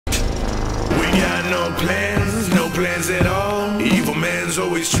no plans at all. Evil man's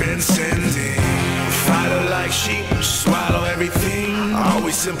always transcending. Fighter like sheep, swallow everything.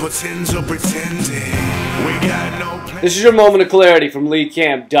 Always simpletons or pretending. We got no plans. This is your moment of clarity from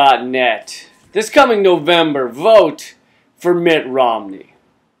LeeCamp.net. This coming November, vote for Mitt Romney.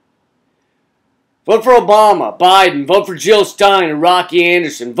 Vote for Obama, Biden, vote for Jill Stein and Rocky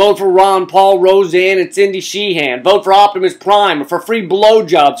Anderson, vote for Ron Paul, Roseanne, and Cindy Sheehan, vote for Optimus Prime or for free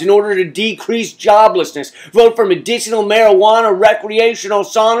blowjobs in order to decrease joblessness, vote for medicinal marijuana, recreational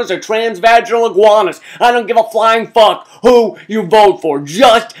saunas, or transvaginal iguanas. I don't give a flying fuck who you vote for.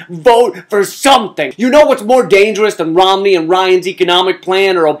 Just vote for something. You know what's more dangerous than Romney and Ryan's economic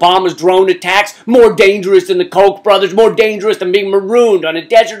plan or Obama's drone attacks? More dangerous than the Koch brothers, more dangerous than being marooned on a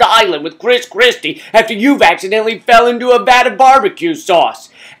desert island with Chris Christie after you've accidentally fell into a vat of barbecue sauce.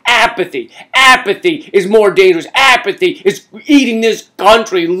 Apathy. Apathy is more dangerous. Apathy is eating this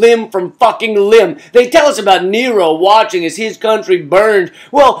country limb from fucking limb. They tell us about Nero watching as his country burned.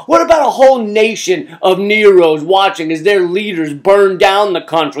 Well, what about a whole nation of Neros watching as their leaders burn down the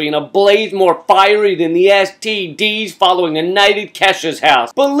country in a blaze more fiery than the STDs following a night at Kesha's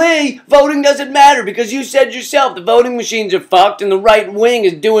house? But Lee, voting doesn't matter because you said yourself the voting machines are fucked and the right wing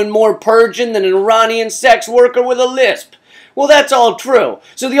is doing more purging than an Iranian sex worker with a lisp. Well, that's all true.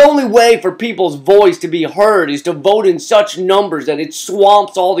 So the only way for people's voice to be heard is to vote in such numbers that it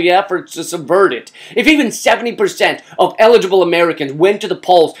swamps all the efforts to subvert it. If even 70% of eligible Americans went to the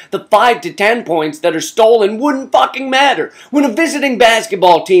polls, the 5 to 10 points that are stolen wouldn't fucking matter. When a visiting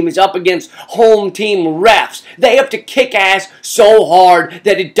basketball team is up against home team refs, they have to kick ass so hard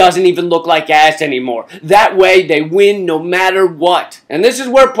that it doesn't even look like ass anymore. That way they win no matter what. And this is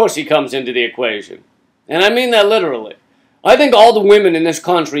where pussy comes into the equation. And I mean that literally. I think all the women in this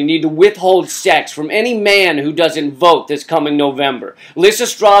country need to withhold sex from any man who doesn't vote this coming November.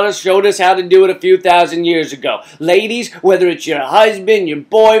 Lysistrata showed us how to do it a few thousand years ago. Ladies, whether it's your husband, your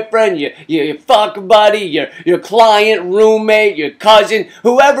boyfriend, your fuck buddy, your client, roommate, your cousin,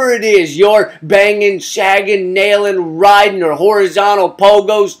 whoever it is you're banging, shagging, nailing, riding, or horizontal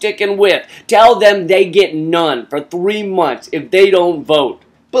pogo sticking with, tell them they get none for 3 months if they don't vote.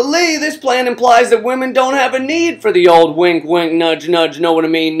 But Lee, this plan implies that women don't have a need for the old wink, wink, nudge, nudge, know what I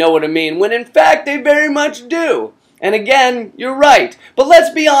mean, when in fact they very much do. And again, you're right. But let's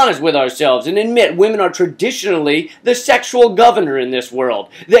be honest with ourselves and admit women are traditionally the sexual governor in this world.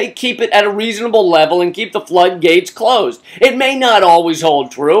 They keep it at a reasonable level and keep the floodgates closed. It may not always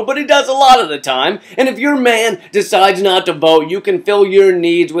hold true, but it does a lot of the time. And if your man decides not to vote, you can fill your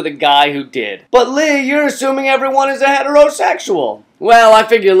needs with a guy who did. But Lee, you're assuming everyone is a heterosexual. Well, I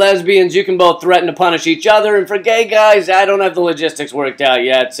figure lesbians, you can both threaten to punish each other, and for gay guys, I don't have the logistics worked out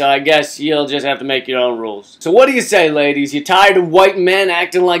yet, so I guess you'll just have to make your own rules. So what do you say, ladies? You tired of white men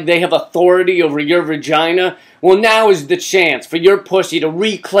acting like they have authority over your vagina? Well, now is the chance for your pussy to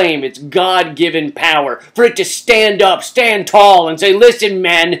reclaim its God-given power, for it to stand up, stand tall, and say, listen,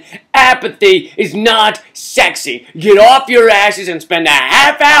 men, apathy is not sexy. Get off your asses and spend a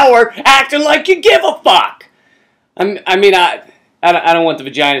half hour acting like you give a fuck. I don't want the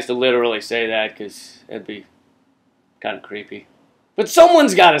vaginas to literally say that, because that'd be kind of creepy. But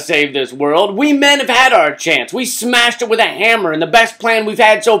someone's got to save this world. We men have had our chance. We smashed it with a hammer, and the best plan we've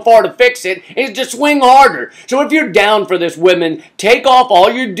had so far to fix it is to swing harder. So if you're down for this, women, take off all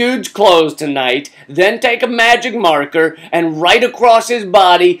your dude's clothes tonight, then take a magic marker and write across his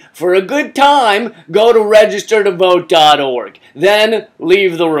body, for a good time, go to registertovote.org. Then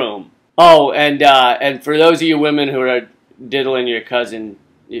leave the room. Oh, and for those of you women who are diddling your cousin,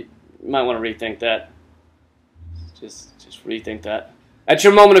 you might want to rethink that. Just rethink that. That's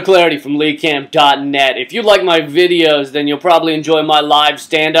your moment of clarity from LeeCamp.net. If you like my videos, then you'll probably enjoy my live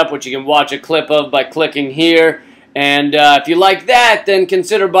stand-up, which you can watch a clip of by clicking here. And if you like that, then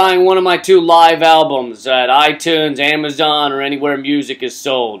consider buying one of my 2 live albums at iTunes, Amazon, or anywhere music is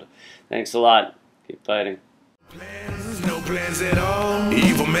sold. Thanks a lot. Keep fighting. No plans at all.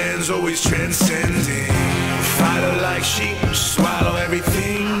 Evil man's always transcending. Fighter like sheep, swallow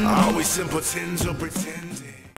everything. Always simpletons or pretend.